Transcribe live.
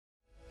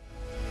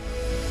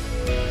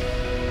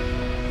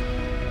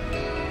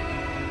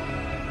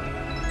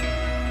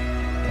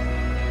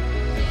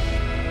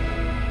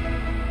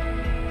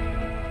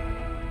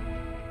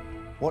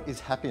What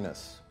is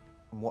happiness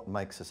and what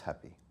makes us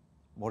happy?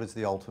 What is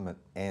the ultimate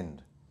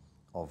end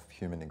of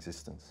human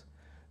existence?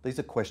 These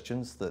are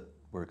questions that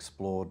were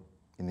explored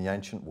in the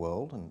ancient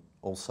world and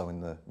also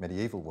in the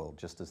medieval world,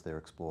 just as they're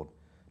explored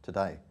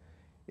today.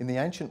 In the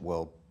ancient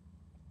world,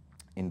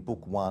 in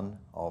Book 1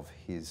 of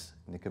his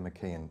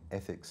Nicomachean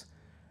Ethics,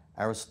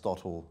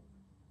 Aristotle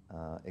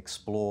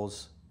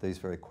explores these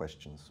very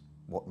questions.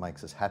 What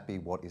makes us happy?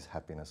 What is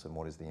happiness? And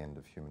what is the end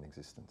of human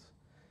existence?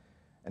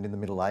 And in the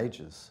Middle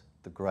Ages,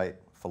 the great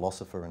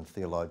philosopher and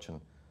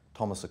theologian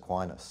Thomas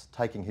Aquinas,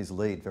 taking his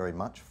lead very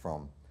much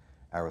from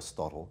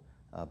Aristotle,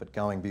 but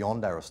going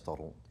beyond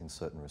Aristotle in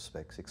certain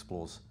respects,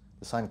 explores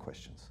the same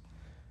questions.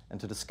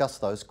 And to discuss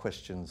those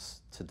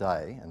questions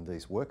today and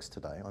these works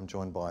today, I'm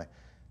joined by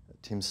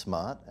Tim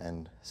Smart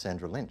and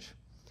Sandra Lynch.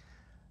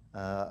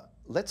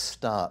 Let's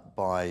start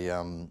by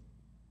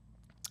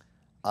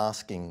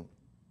asking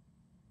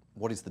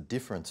what is the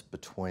difference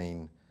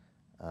between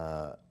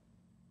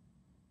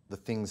the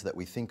things that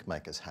we think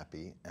make us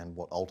happy and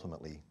what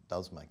ultimately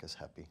does make us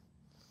happy.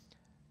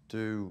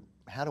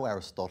 How do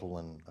Aristotle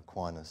and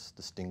Aquinas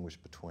distinguish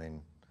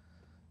between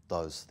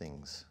those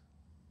things?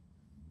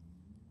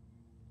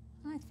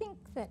 I think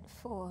that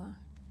for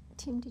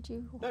Tim, did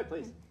you? No,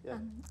 please. Yeah.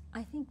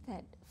 I think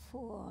that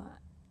for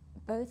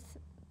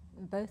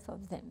both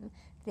of them,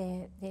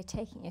 they're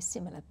taking a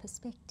similar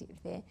perspective.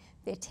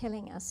 They're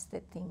telling us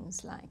that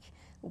things like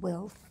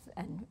wealth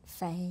and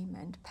fame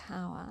and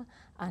power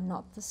are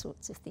not the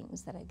sorts of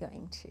things that are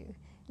going to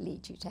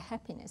lead you to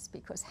happiness,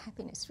 because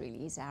happiness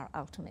really is our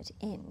ultimate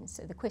end.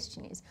 So the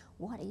question is,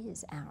 what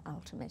is our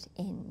ultimate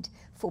end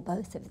for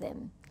both of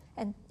them?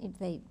 And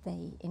they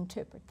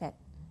interpret that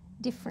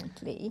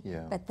differently,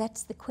 yeah. But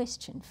that's the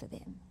question for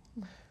them.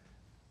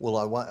 Well,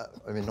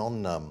 I mean,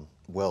 on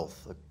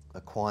wealth,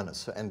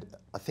 Aquinas, and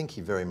I think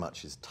he very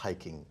much is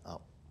taking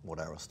up what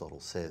Aristotle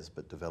says,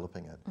 but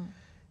developing it.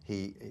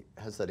 He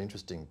has that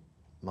interesting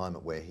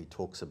moment where he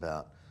talks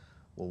about,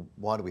 well,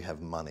 why do we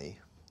have money?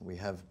 We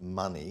have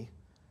money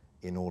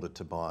in order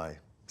to buy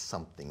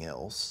something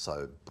else,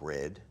 so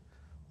bread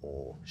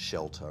or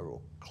shelter or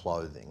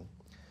clothing.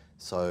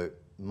 So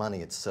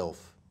money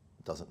itself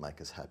doesn't make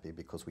us happy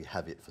because we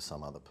have it for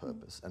some other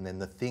purpose. And then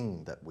the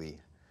thing that we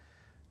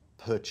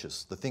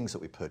purchase, the things that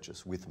we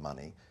purchase with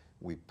money,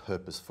 we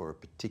purpose for a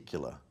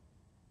particular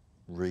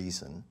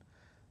reason,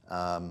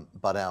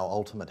 but our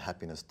ultimate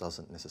happiness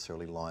doesn't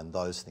necessarily lie in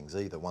those things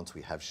either. Once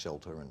we have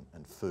shelter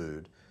and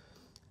food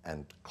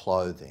and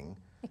clothing.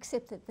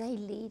 Except that they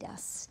lead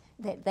us,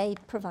 that they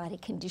provide a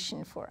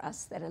condition for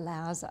us that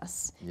allows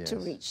us to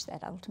reach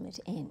that ultimate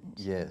end.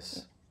 Yes.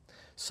 Yeah.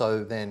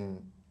 So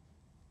then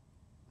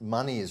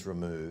money is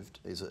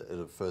removed, is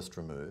at first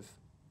remove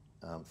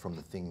from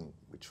the thing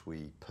which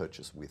we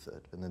purchase with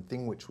it. And the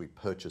thing which we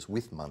purchase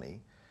with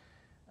money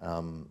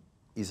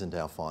isn't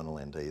our final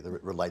end either.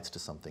 It relates to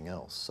something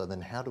else. So then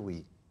how do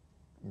we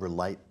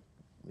relate,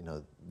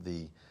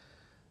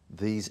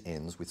 these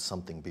ends with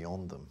something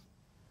beyond them?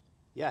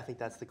 Yeah, I think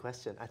that's the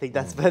question. I think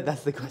that's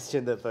the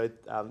question that both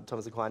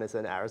Thomas Aquinas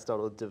and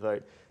Aristotle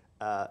devote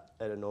an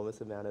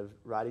enormous amount of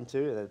writing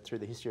to, and through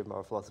the history of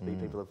moral philosophy,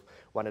 people have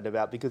wondered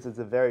about, because it's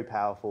a very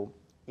powerful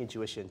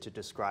intuition to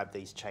describe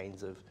these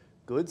chains of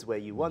goods where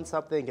you want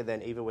something, and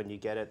then even when you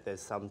get it,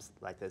 there's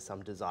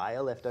some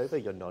desire left over.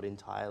 You're not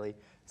entirely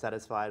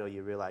satisfied, or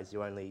you realize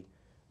you only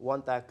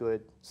want that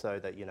good so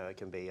that it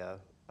can be a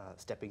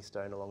stepping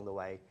stone along the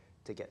way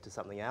to get to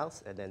something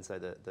else. And then so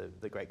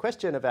the great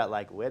question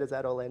about where does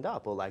that all end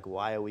up, or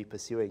why are we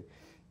pursuing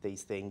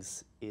these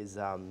things is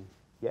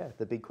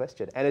the big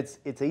question. And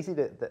it's easy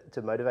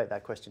to motivate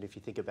that question if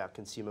you think about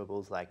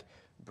consumables like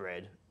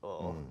bread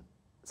or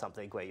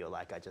something where you're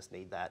like, I just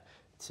need that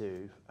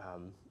to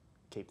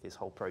keep this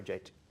whole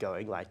project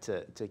going,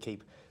 to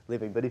keep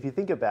living. But if you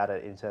think about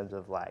it in terms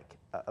of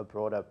a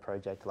broader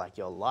project like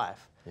your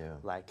life,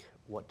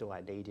 what do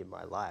I need in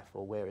my life,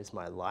 or where is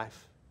my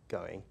life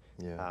going?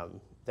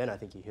 Then I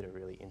think you hit a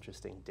really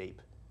interesting, deep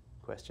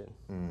question.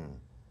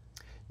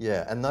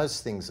 Yeah, and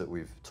those things that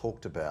we've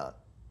talked about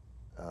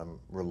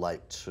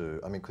relate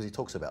to, because he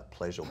talks about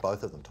pleasure,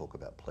 both of them talk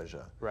about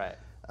pleasure. Right.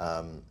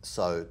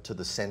 So to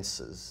the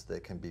senses,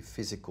 there can be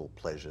physical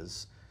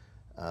pleasures,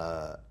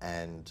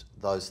 and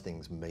those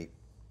things meet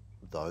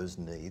those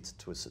needs,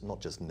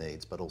 not just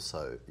needs, but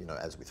also,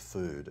 as with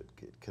food,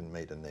 it can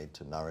meet a need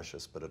to nourish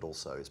us, but it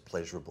also is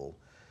pleasurable.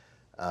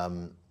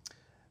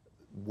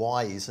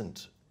 Why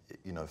isn't,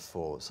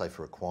 for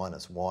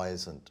Aquinas, why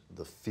isn't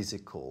the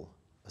physical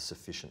a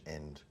sufficient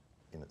end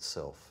in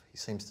itself? He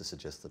seems to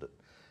suggest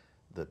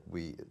that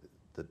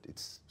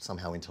it's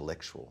somehow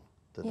intellectual,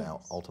 that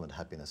our ultimate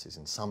happiness is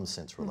in some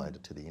sense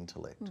related to the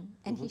intellect.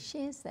 And he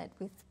shares that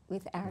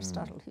with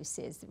Aristotle, who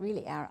says that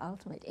really our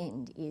ultimate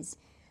end is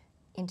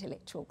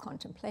intellectual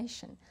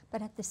contemplation.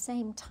 But at the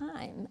same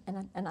time,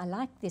 and I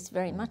like this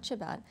very much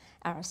about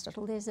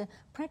Aristotle, there's a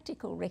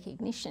practical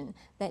recognition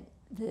that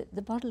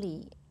the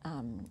bodily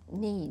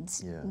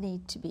needs Yeah.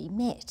 need to be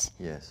met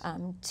Yes.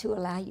 to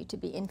allow you to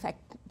be. In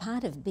fact,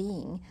 part of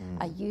being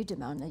a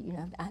eudaimon,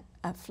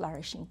 a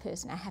flourishing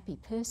person, a happy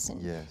person,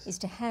 Yes. is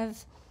to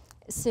have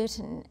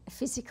certain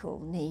physical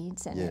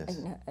needs and Yes.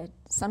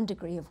 some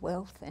degree of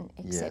wealth and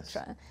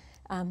etc.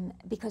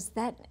 Because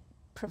that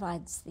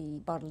provides the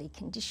bodily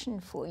condition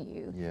for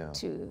you Yeah.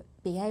 to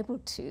be able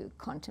to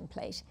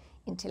contemplate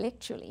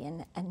intellectually.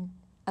 And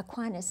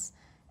Aquinas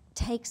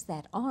takes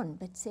that on,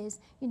 but says,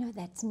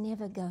 that's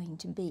never going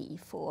to be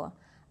for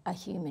a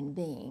human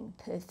being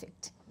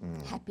perfect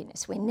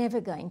happiness. We're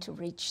never going to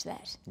reach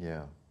that.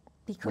 Yeah.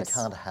 Because we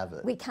can't have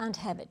it. We can't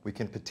have it. We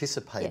can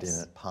participate Yes.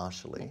 in it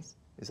partially. Yes.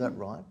 Is that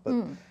right?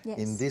 But yes.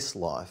 in this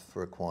life,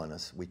 for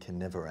Aquinas, we can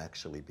never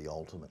actually be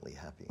ultimately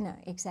happy. No,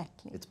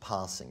 exactly. It's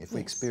passing. If we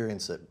Yes.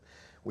 experience it,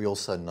 we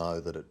also know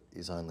that it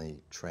is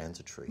only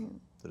transitory,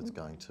 that it's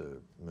going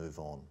to move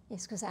on.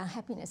 Yes, because our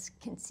happiness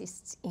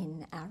consists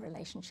in our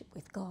relationship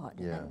with God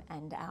Yeah.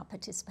 and our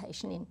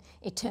participation in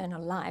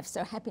eternal life.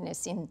 So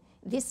happiness in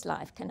this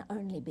life can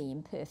only be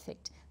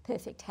imperfect.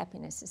 Perfect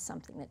happiness is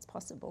something that's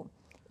possible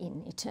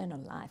in eternal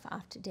life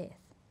after death.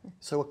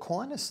 So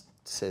Aquinas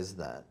says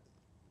that.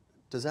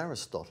 Does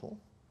Aristotle,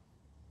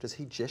 does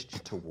he gesture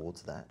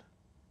towards that?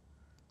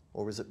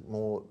 Or is it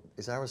more,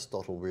 is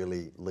Aristotle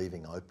really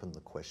leaving open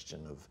the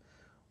question of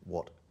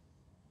what,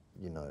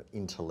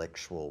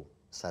 intellectual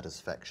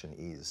satisfaction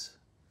is?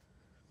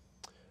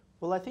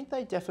 Well, I think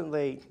they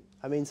definitely,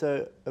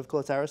 so of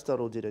course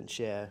Aristotle didn't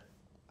share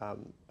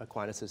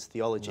Aquinas'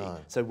 theology, No.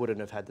 so wouldn't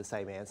have had the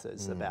same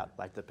answers about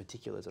the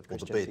particulars of Or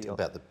Christian theology.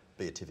 about the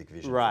beatific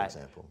vision, Right. for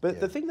example. But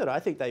Yeah. the thing that I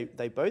think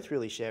they both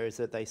really share is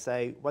that they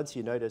say, once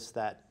you notice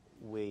that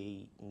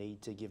we need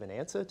to give an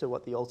answer to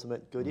what the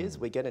ultimate good is,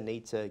 we're going to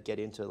need to get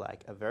into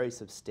a very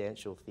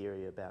substantial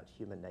theory about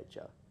human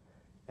nature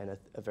and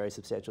a very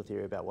substantial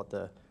theory about what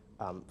the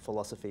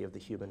philosophy of the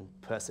human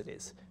person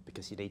is,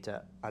 because you need to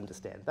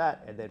understand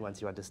that, and then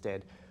once you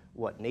understand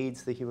what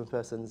needs the human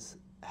persons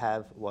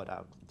have, what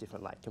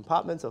different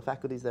compartments or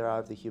faculties there are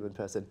of the human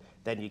person,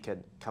 then you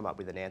can come up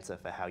with an answer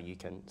for how you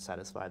can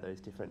satisfy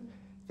those different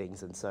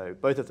things. And so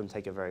both of them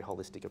take a very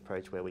holistic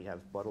approach where we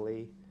have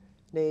bodily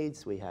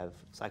needs, we have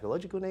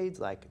psychological needs,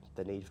 like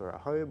the need for a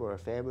home or a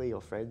family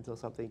or friends or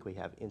something. We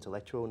have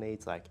intellectual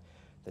needs, like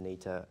the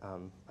need to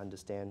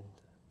understand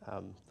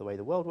the way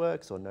the world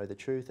works or know the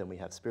truth, and we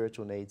have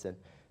spiritual needs and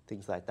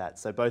things like that.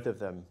 So both of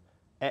them,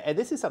 and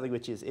this is something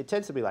which it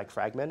tends to be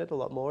fragmented a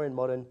lot more in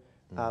modern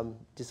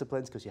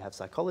disciplines, because you have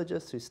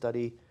psychologists who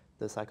study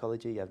the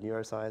psychology, you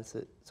have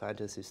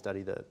scientists who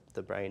study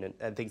the brain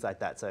and things like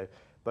that. So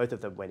both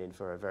of them went in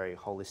for a very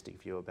holistic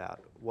view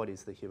about what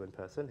is the human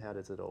person, how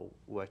does it all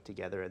work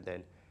together, and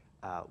then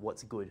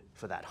what's good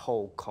for that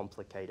whole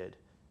complicated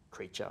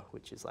creature,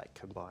 which is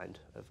combined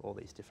of all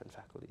these different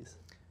faculties.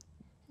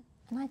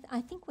 And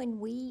I think when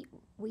we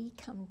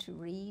come to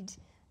read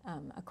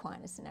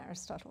Aquinas and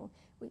Aristotle,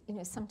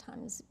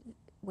 sometimes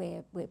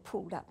we're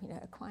pulled up.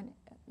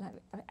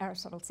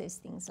 Aristotle says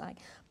things like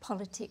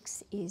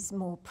politics is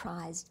more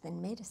prized than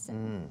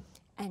medicine,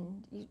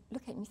 and you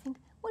look at it and you think,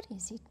 what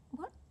is it?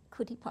 What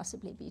could he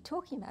possibly be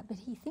talking about? But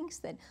he thinks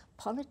that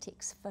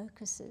politics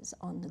focuses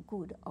on the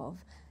good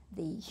of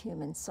the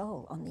human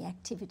soul, on the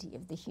activity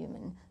of the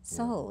human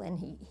soul, and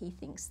he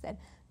thinks that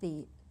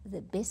the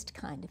best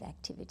kind of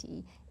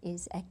activity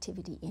is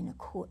activity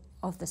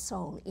of the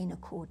soul in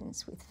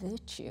accordance with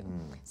virtue.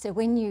 So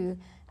when you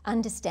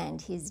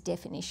understand his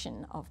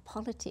definition of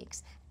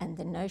politics and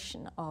the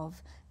notion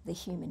of the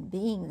human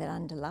being that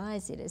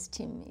underlies it, as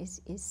Tim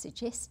is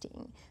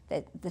suggesting,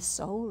 that the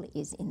soul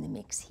is in the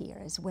mix here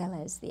as well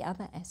as the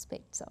other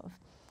aspects of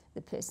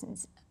the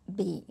person's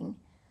being,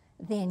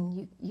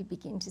 then you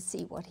begin to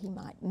see what he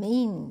might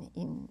mean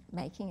in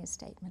making a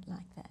statement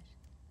like that.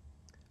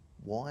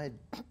 Why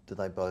do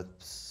they both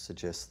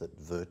suggest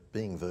that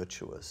being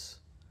virtuous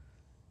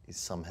is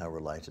somehow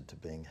related to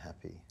being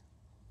happy?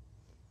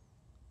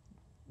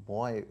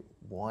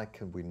 Why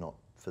can we not,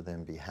 for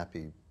them, be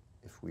happy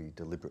if we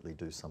deliberately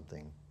do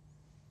something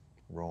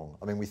wrong?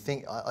 I mean,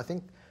 I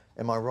think,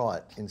 am I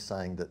right in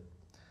saying that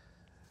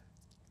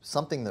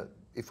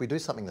if we do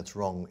something that's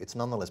wrong, it's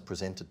nonetheless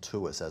presented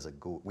to us as a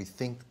good, we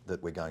think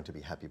that we're going to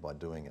be happy by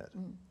doing it,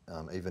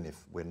 even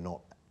if we're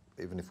not,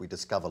 even if we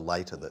discover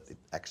later that it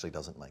actually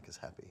doesn't make us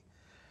happy.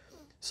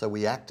 So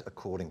we act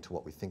according to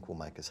what we think will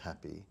make us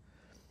happy,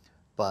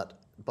 but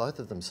both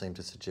of them seem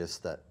to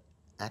suggest that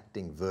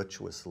acting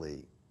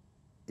virtuously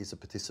is a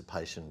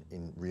participation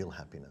in real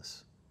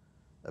happiness,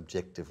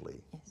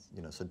 objectively.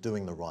 Yes. So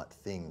doing the right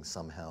thing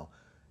somehow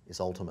is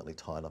ultimately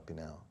tied up in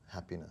our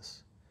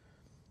happiness.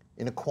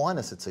 In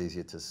Aquinas, it's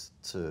easier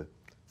to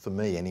for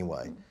me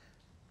anyway,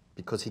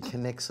 because he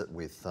connects it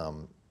with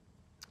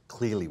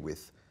clearly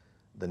with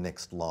the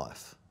next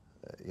life,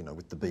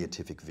 with the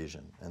beatific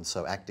vision, and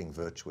so acting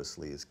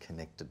virtuously is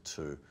connected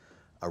to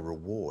a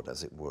reward,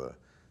 as it were,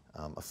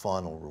 a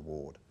final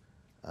reward.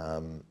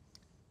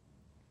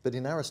 But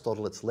in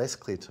Aristotle, it's less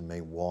clear to me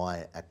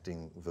why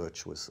acting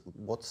virtuous.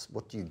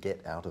 What do you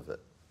get out of it?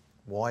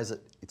 Why is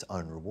it its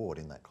own reward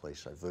in that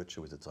cliche?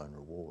 Virtue is its own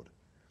reward.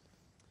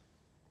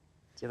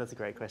 Yeah, that's a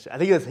great question. I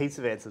think there's heaps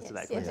of answers to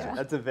that Yes, question. yeah.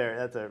 That's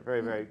a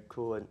very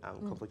cool and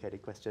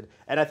complicated question.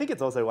 And I think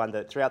it's also one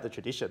that throughout the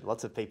tradition,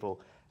 lots of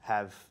people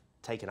have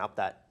taken up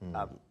that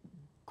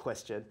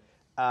question.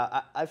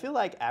 I feel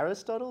like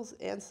Aristotle's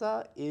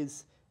answer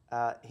is,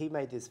 he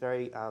made this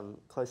very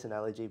close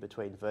analogy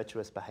between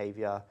virtuous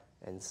behaviour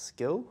and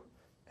skill.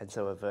 And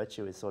so a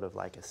virtue is sort of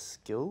like a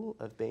skill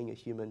of being a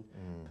human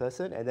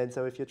person. And then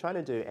so if you're trying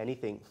to do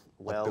anything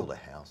well... Like build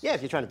a house. Yeah,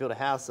 if you're trying to build a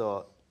house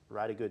or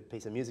write a good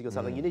piece of music or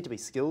something, you need to be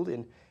skilled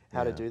in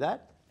how to do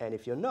that. And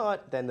if you're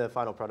not, then the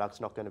final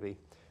product's not going to be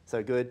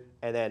so good.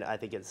 And then I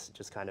think it's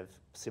just kind of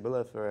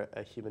similar for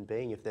a human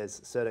being. If there's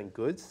certain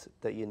goods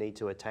that you need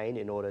to attain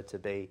in order to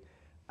be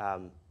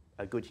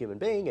a good human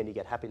being, and you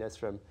get happiness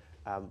from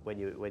when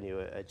you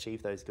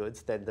achieve those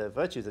goods, then the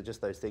virtues are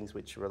just those things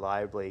which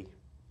reliably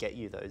get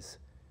you those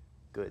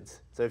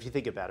goods. So if you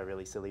think about a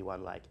really silly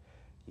one, like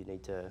you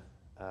need to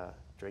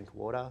drink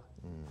water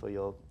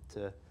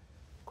to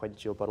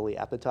quench your bodily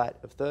appetite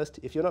of thirst.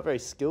 If you're not very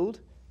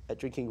skilled at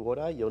drinking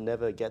water, you'll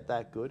never get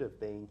that good of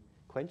being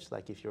quenched.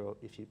 Like if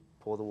you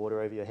pour the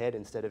water over your head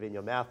instead of in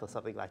your mouth or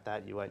something like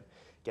that, you won't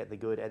get the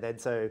good. And then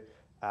so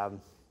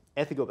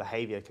ethical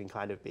behaviour can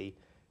kind of be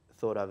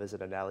thought of as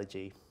an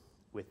analogy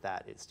with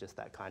that. It's just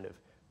that kind of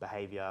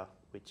behaviour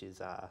which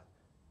is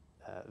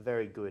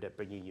very good at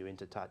bringing you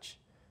into touch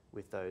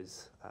with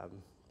those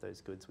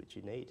goods which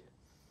you need.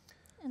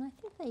 And I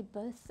think they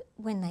both,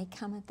 when they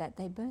come at that,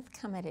 they both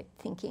come at it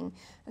thinking,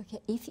 okay,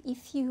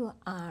 if you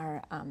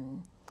are,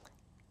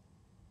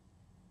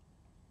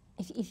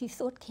 if you've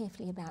thought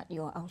carefully about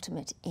your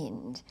ultimate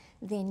end,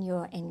 then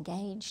you're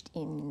engaged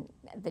in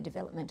the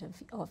development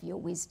of your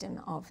wisdom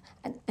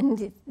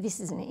and this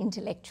is an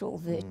intellectual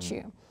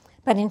virtue.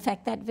 But in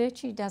fact, that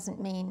virtue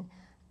doesn't mean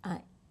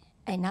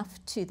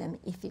enough to them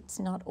if it's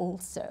not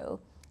also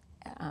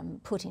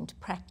put into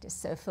practice.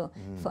 So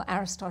for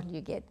Aristotle,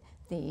 you get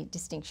the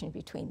distinction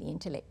between the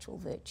intellectual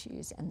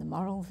virtues and the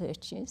moral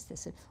virtues,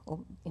 or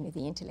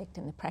the intellect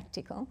and the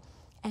practical.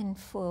 And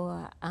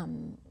for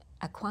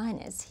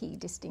Aquinas, he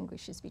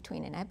distinguishes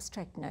between an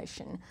abstract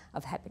notion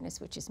of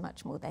happiness, which is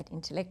much more that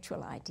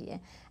intellectual idea,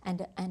 and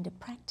a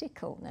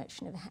practical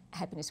notion of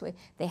happiness, where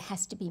there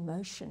has to be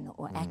motion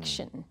or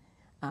action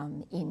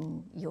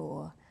in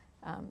your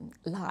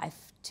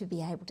life to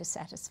be able to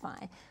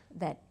satisfy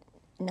that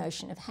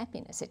notion of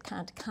happiness. It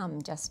can't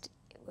come just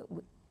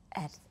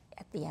at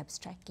the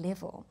abstract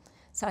level.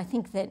 So I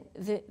think that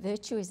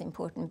virtue is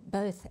important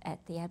both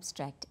at the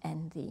abstract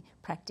and the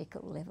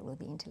practical level, or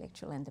the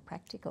intellectual and the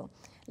practical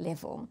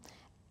level.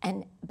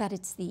 But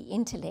it's the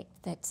intellect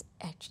that's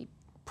actually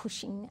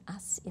pushing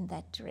us in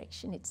that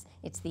direction.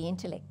 It's the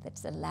intellect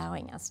that's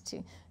allowing us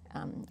to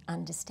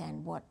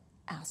understand what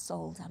our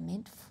souls are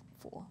meant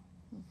for.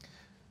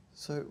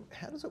 So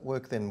how does it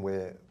work then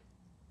where,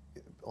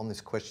 on this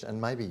question,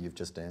 and maybe you've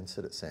just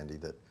answered it, Sandy,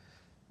 that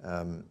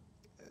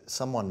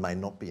someone may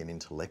not be an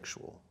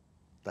intellectual,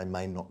 they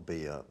may not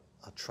be a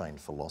trained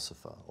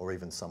philosopher, or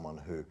even someone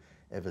who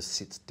ever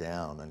sits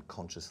down and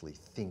consciously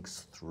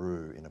thinks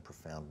through in a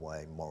profound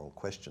way moral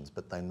questions,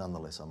 but they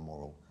nonetheless are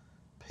moral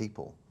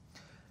people.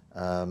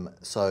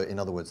 So in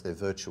other words, they're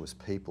virtuous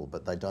people,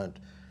 but they don't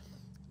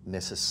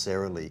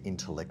necessarily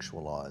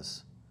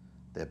intellectualise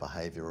their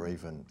behaviour or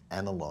even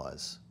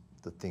analyse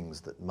the things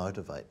that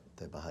motivate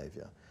their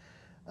behaviour.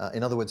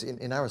 In other words,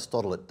 in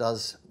Aristotle, it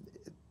does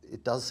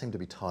seem to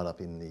be tied up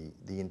in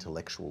the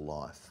intellectual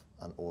life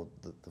or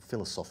the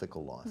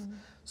philosophical life.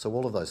 So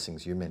all of those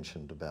things you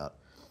mentioned about,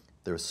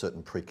 there are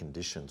certain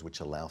preconditions which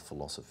allow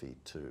philosophy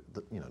to,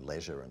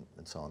 leisure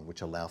and so on,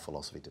 which allow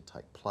philosophy to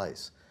take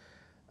place.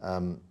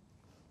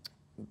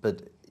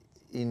 But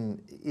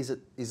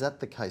is that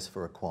the case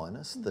for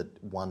Aquinas,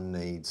 that one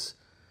needs,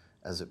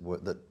 as it were,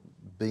 that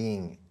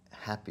being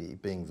happy,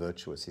 being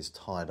virtuous is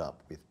tied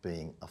up with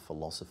being a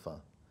philosopher?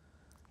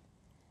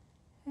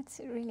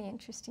 That's a really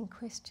interesting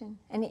question.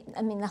 And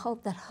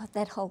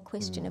that whole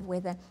question of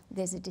whether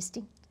there's a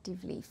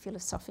distinctively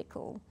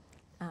philosophical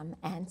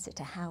answer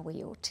to how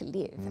we ought to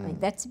live. I mean,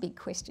 that's a big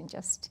question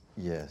just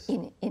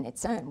in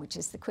its own, which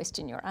is the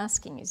question you're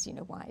asking is,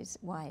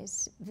 why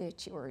is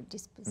virtue or a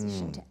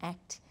disposition to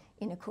act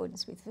in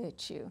accordance with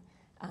virtue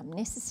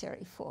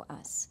necessary for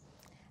us?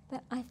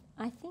 But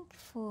I think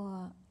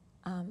for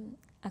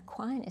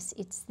Aquinas,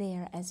 it's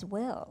there as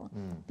well,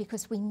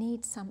 because we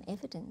need some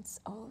evidence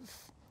of,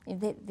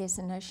 there's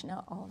a notion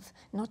of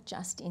not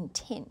just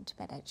intent,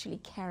 but actually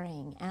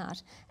carrying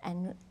out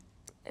and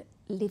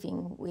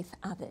living with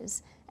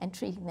others and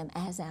treating them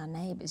as our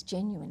neighbours,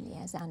 genuinely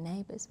as our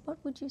neighbours. What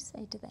would you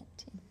say to that,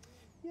 Tim?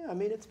 Yeah, I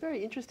mean, it's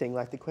very interesting,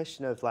 like the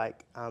question of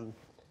like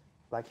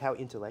how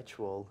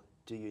intellectual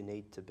do you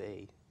need to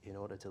be in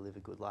order to live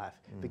a good life?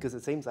 Because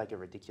it seems like a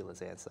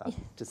ridiculous answer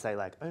to say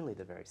like only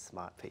the very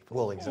smart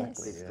people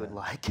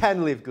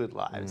can live good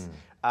lives.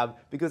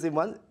 Because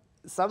in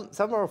some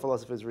moral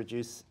philosophers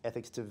reduce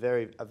ethics to a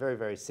very,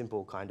 very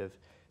simple kind of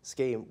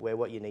scheme where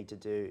what you need to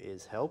do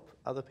is help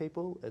other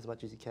people as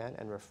much as you can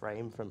and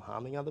refrain from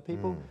harming other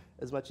people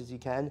as much as you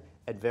can.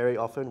 And very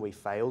often we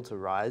fail to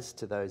rise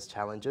to those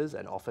challenges,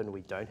 and often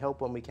we don't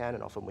help when we can,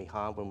 and often we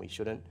harm when we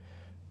shouldn't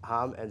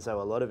harm. And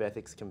so a lot of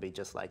ethics can be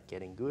just like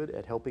getting good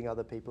at helping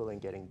other people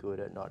and getting good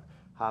at not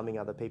harming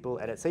other people.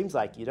 And it seems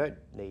like you don't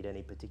need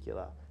any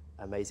particular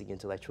amazing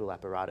intellectual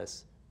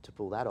apparatus to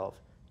pull that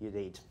off. You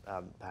need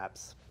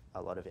perhaps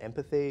a lot of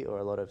empathy or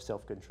a lot of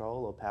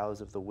self-control or powers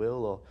of the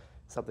will or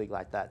something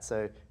like that.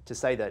 So to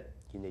say that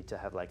you need to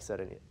have like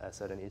a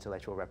certain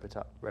intellectual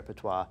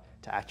repertoire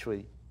to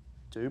actually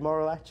do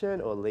moral action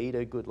or lead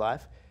a good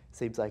life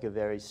seems like a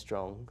very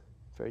strong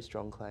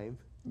claim.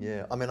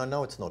 Yeah, I mean, I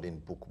know it's not in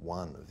book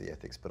 1 of the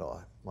Ethics, but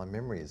my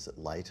memory is that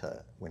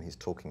later, when he's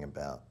talking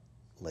about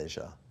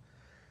leisure,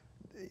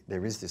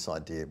 there is this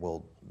idea,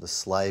 well, the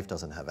slave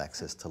doesn't have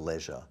access to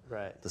leisure.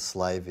 Right. The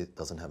slave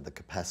doesn't have the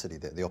capacity,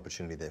 the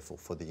opportunity, therefore,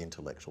 for the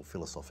intellectual,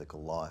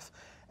 philosophical life.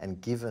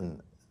 And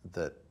given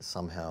that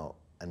somehow,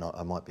 and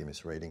I might be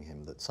misreading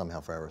him, that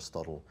somehow for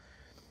Aristotle,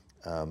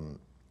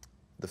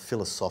 the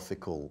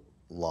philosophical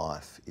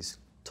life is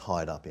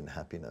tied up in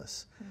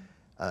happiness.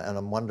 And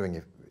I'm wondering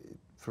if,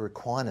 for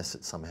Aquinas,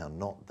 it's somehow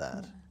not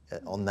that,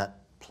 on that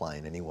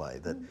plane anyway,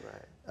 that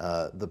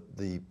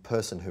the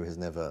person who has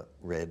never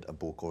read a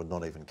book or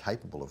not even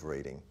capable of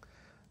reading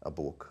a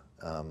book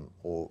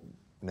or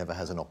never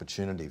has an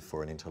opportunity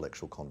for an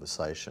intellectual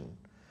conversation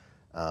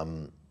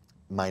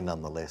may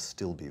nonetheless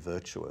still be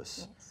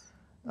virtuous.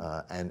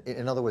 Yes. And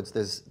in other words,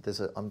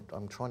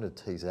 I'm trying to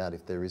tease out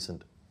if there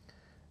isn't,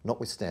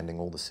 notwithstanding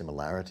all the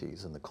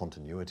similarities and the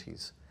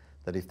continuities,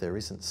 that if there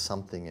isn't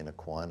something in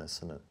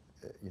Aquinas and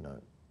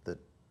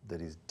that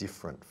is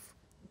different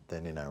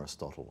than in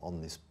Aristotle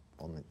on this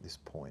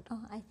point. Oh,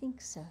 I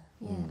think so.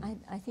 Yeah,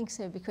 I think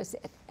so, because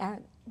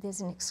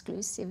there's an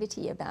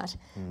exclusivity about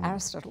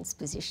Aristotle's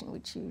position,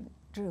 which you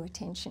drew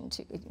attention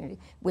to.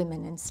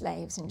 Women and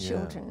slaves and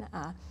children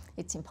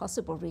it's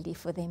impossible really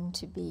for them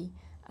to be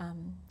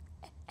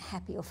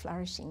happy or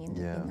flourishing in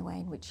the way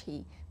in which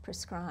he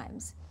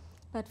prescribes.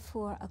 But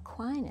for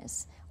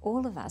Aquinas,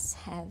 all of us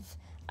have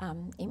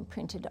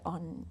imprinted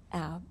on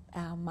our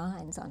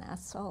minds, on our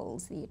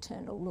souls, the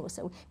eternal law.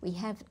 So we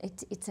have,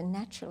 it's a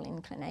natural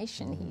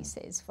inclination, he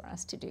says, for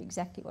us to do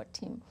exactly what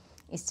Tim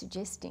is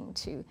suggesting,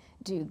 to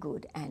do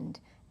good and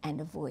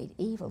avoid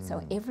evil.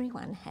 So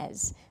everyone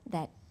has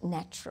that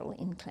natural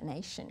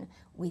inclination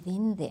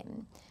within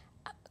them.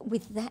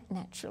 With that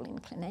natural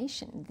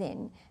inclination,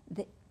 then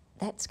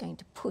that's going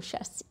to push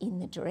us in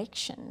the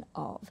direction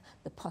of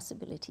the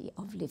possibility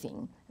of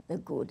living the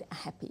good,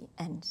 happy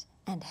and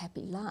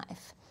happy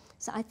life.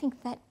 So I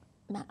think that,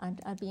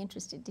 I'd be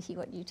interested to hear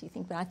what you two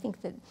think, but I think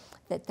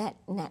that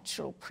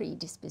natural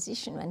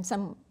predisposition, and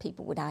some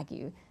people would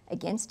argue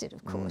against it,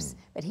 of course,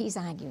 but he's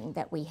arguing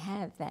that we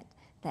have that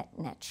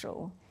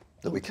natural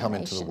that we come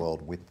into the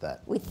world with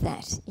that. With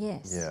that,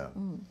 yes. Yeah.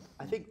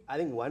 I think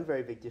one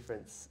very big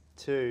difference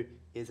too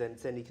is, and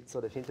Sandy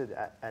sort of hinted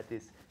at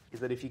this, is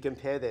that if you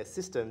compare their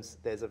systems,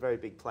 there's a very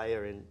big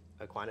player in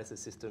Aquinas'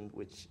 system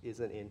which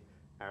isn't in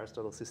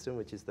Aristotle's system,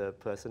 which is the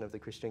person of the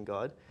Christian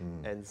God.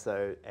 And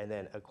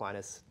then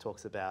Aquinas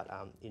talks about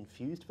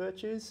infused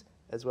virtues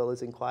as well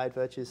as inquired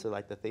virtues, so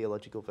like the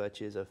theological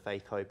virtues of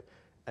faith, hope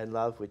and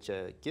love, which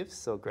are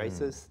gifts or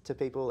graces to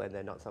people, and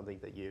they're not something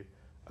that you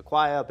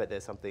acquire, but they're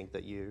something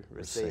that you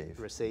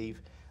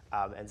receive.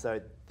 And so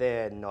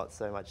they're not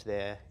so much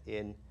there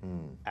in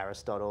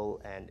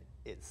Aristotle, and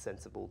it's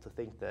sensible to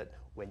think that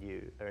when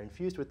you are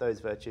infused with those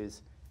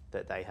virtues,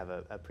 that they have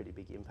a pretty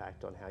big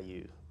impact on how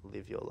you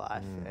live your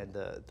life and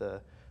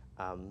the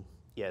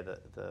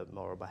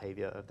moral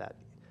behaviour of that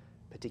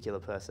particular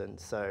person.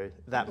 So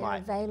that they're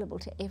available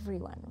to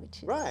everyone,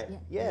 which is right.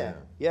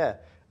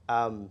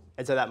 And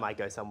so that might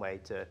go some way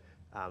to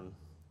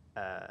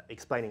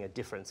explaining a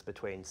difference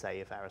between, say,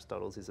 if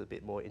Aristotle's is a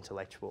bit more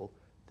intellectual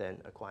than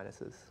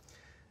Aquinas's.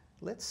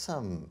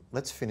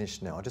 Let's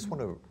finish now. I just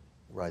want to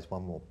raise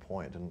one more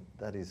point, and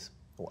that is,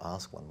 or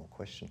ask one more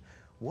question.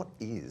 What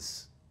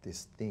is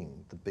this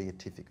thing, the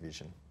beatific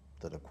vision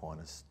that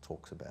Aquinas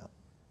talks about?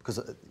 Because,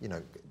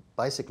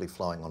 basically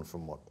flowing on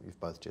from what you've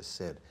both just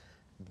said,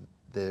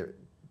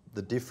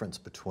 the difference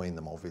between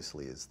them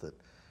obviously is that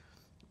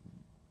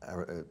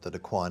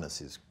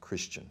Aquinas is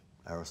Christian,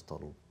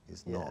 Aristotle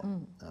is not,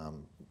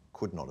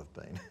 could not have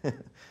been,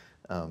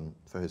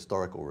 for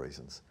historical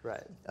reasons.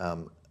 Right.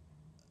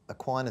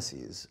 Aquinas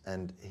is,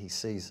 and he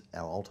sees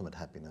our ultimate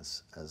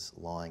happiness as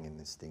lying in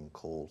this thing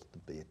called the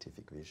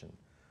beatific vision.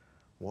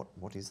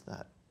 What is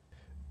that?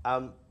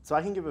 So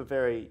I can give a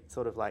very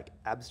sort of like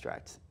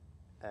abstract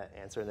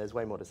answer, and there's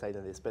way more to say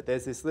than this, but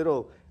there's this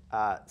little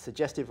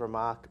suggestive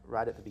remark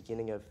right at the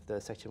beginning of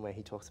the section where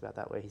he talks about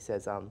that, where he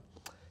says,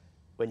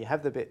 when you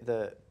have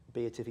the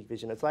beatific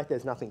vision, it's like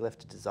there's nothing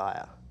left to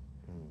desire.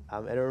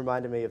 And it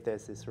reminded me of,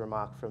 there's this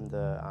remark from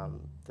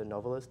the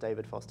novelist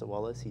David Foster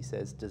Wallace. He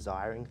says,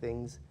 desiring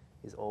things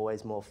is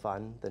always more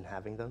fun than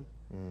having them.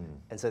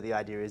 And so the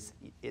idea is,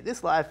 in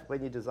this life,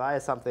 when you desire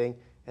something,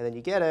 and then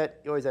you get it,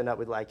 you always end up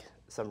with like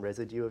some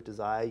residue of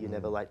desire. You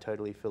never like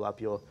totally fill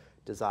up your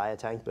desire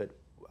tank. But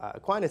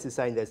Aquinas is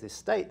saying there's this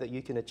state that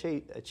you can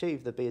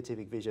achieve the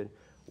beatific vision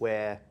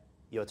where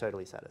you're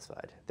totally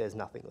satisfied. There's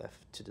nothing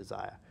left to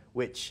desire,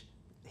 which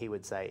he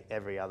would say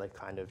every other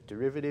kind of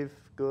derivative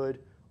good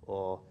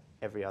or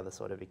every other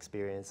sort of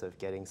experience of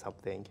getting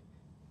something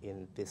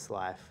in this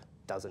life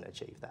doesn't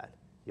achieve that.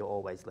 You're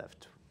always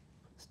left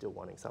still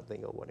wanting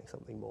something or wanting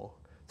something more.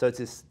 So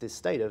it's this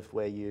state of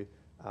where you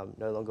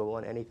no longer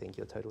want anything,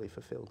 you're totally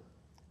fulfilled.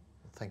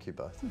 Thank you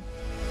both.